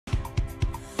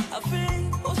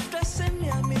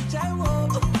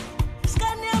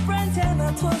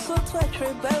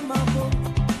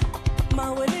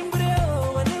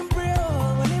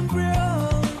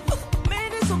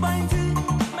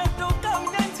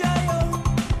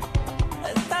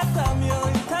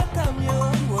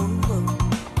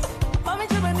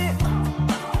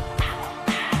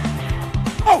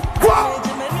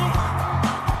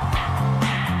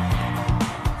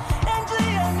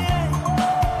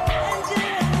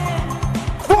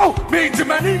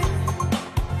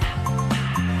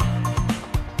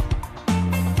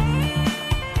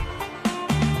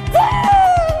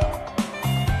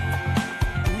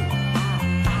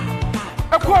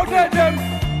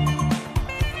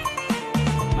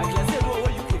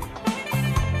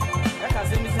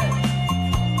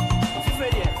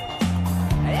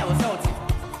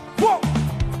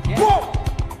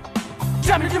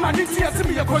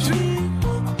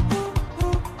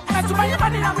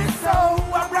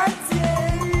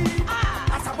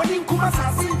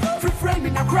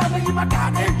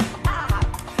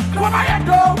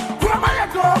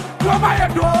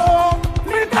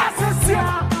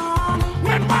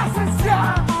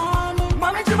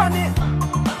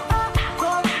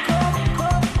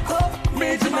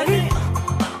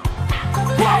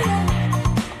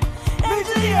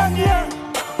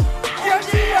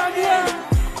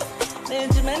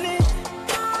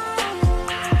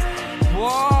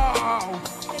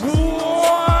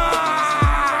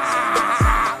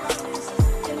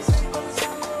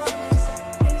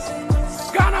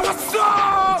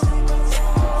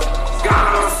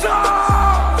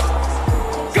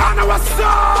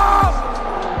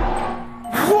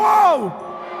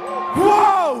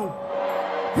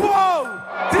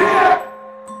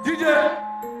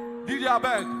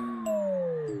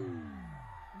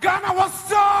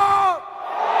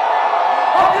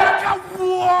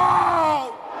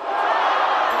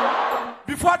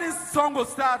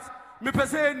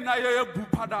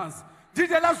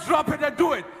DJ, let's drop it and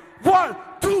do it. 1,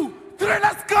 2, 3,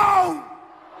 let's go!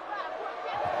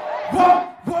 Whoa,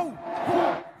 whoa,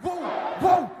 whoa,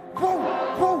 whoa, whoa,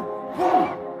 whoa,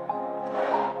 whoa.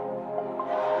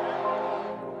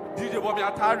 DJ Bobby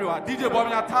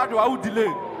Atadwa, who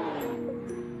delay?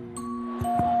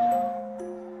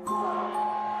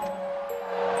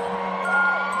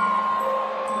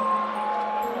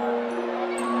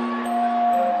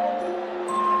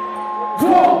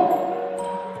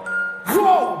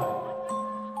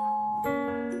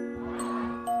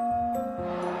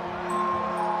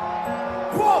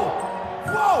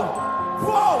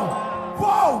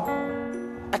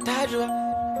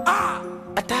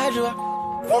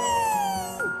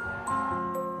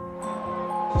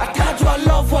 I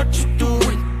love what you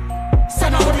doing.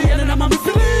 Sana wadi and I'm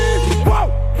feeling.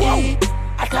 Whoa,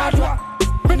 I thought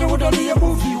you. Me would only a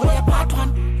movie where you part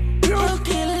one. You're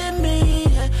killing me.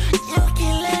 You're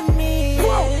killing me.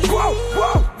 Whoa.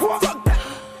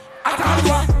 I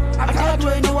thought you.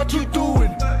 I know what you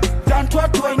doing. Don't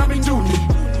what you ain't I'm doing.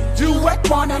 You wet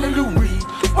one and a Louis.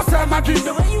 What's that my dream?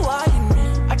 The way you are in me.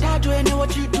 I thought you know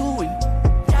what you doing.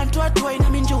 Don't what you ain't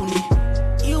I'm doing.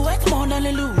 You wet more than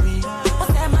a Louis.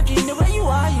 What's that my dream? The way you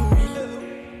are in me.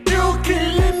 You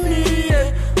killing me,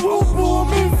 yeah. Woo,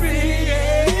 me free,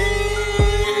 yeah.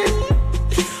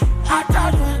 I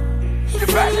thought you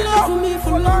fell in love with me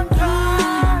for a long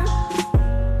time.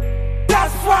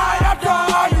 That's why I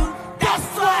adore you. That's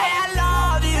why I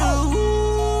love you.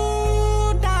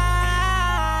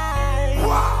 Die.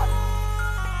 What?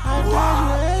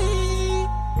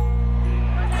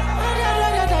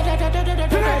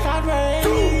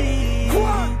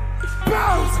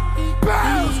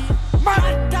 Bounce.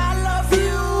 I love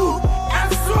you,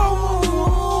 and so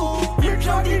you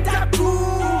don't need that too.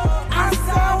 And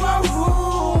so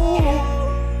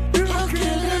you're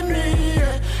killing me.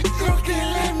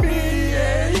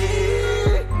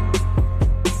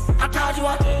 I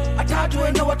told you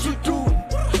I know what you do.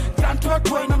 Can't talk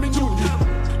to I'm in you.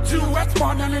 Do what's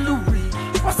more than a Louis.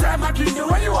 What's that my dream? The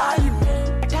way you are in me.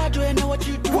 I told you I know what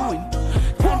you doing.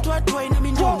 Can't talk to I'm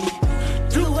in you.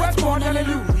 Do what's more than a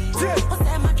Louis. What's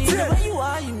that my dream? The way you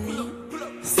are in me.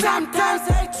 Sometimes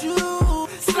I choose.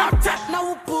 Snapchat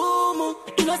now boom.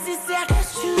 You know she say I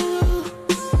guess you.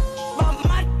 But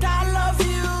I love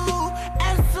you.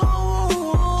 And so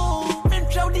been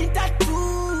proud in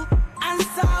tattoo. And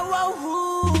so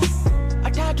I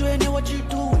told you I know what you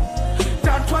do.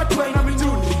 Don't try to I'm in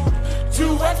you. Do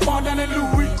what's more than a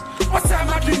Louis. What's that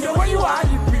my dream? The way you are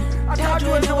in me. I told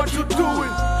you I know what you're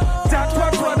doing. Don't try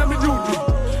to I'm in you.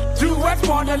 Do what's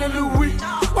more than a Louis.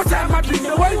 What's that my dream?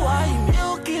 The way you are in me.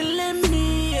 You're killing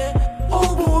me, yeah.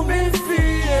 Oh, me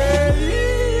free, yeah.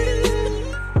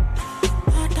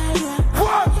 I thought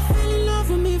you fell in love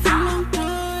with me for a long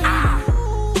time.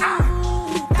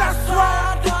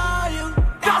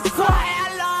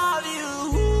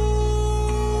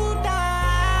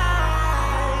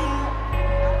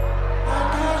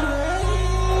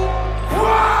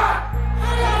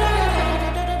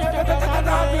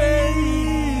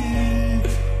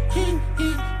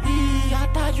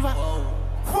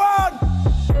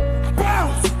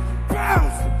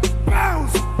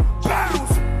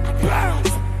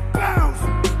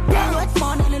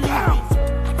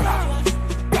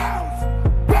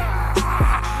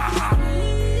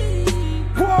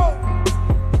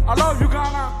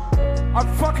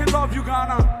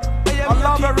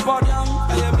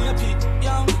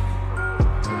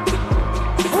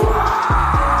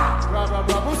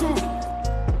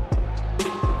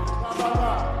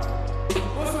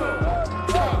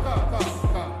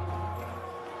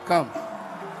 Come.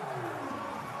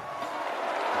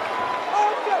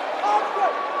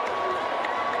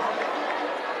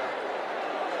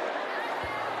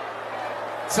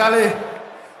 Charlie,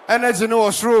 energy no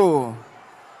was true.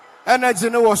 Energy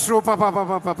no was true,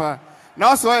 papa.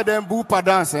 Now so I then boopa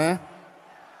dance, eh?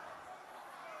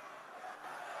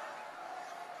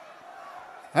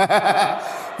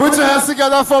 Put your hands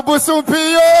together for Bosom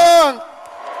Pion.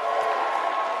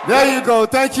 There you go.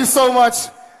 Thank you so much.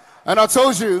 And I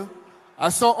told you, I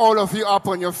saw all of you up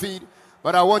on your feet,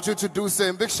 but I want you to do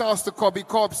same. Big shouts to Kobe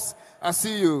Cops. I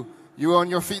see you. You were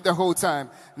on your feet the whole time.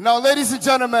 Now, ladies and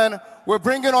gentlemen, we're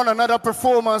bringing on another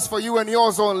performance for you and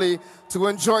yours only to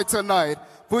enjoy tonight.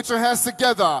 Put your hands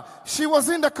together. She was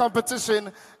in the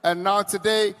competition, and now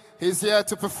today he's here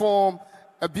to perform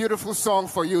a beautiful song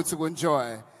for you to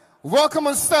enjoy. Welcome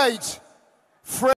on stage, Fred.